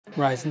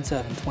Ryzen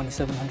 7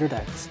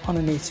 2700X on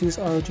an ASUS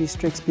ROG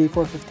Strix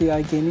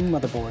B450i gaming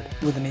motherboard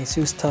with an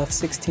ASUS TUF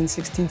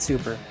 1616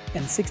 Super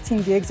and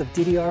 16 gigs of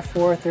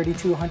DDR4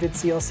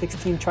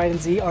 3200CL16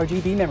 Trident Z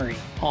RGB memory.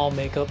 All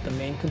make up the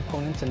main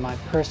components in my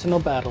personal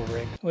battle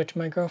rig, which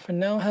my girlfriend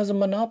now has a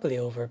monopoly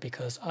over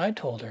because I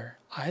told her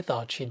I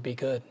thought she'd be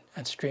good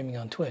at streaming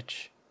on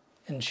Twitch,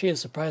 and she is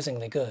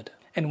surprisingly good.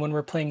 And when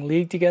we're playing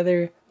League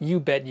together, you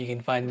bet you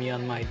can find me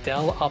on my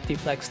Dell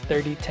Optiplex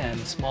 3010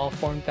 small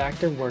form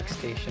factor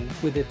workstation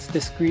with its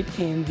discrete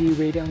AMD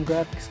Radeon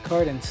graphics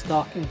card and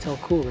stock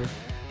Intel cooler.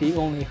 The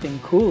only thing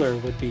cooler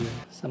would be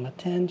some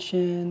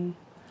attention,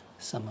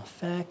 some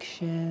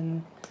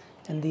affection,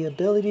 and the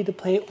ability to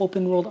play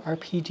open world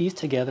RPGs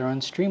together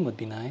on stream would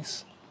be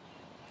nice.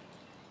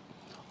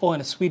 Oh,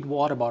 and a sweet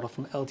water bottle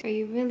from LT. Are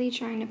you really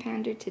trying to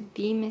pander to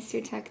the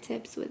Mr. Tech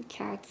Tips with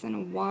cats and a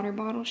water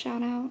bottle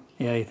shout out?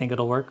 Yeah, you think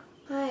it'll work?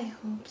 I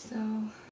hope so.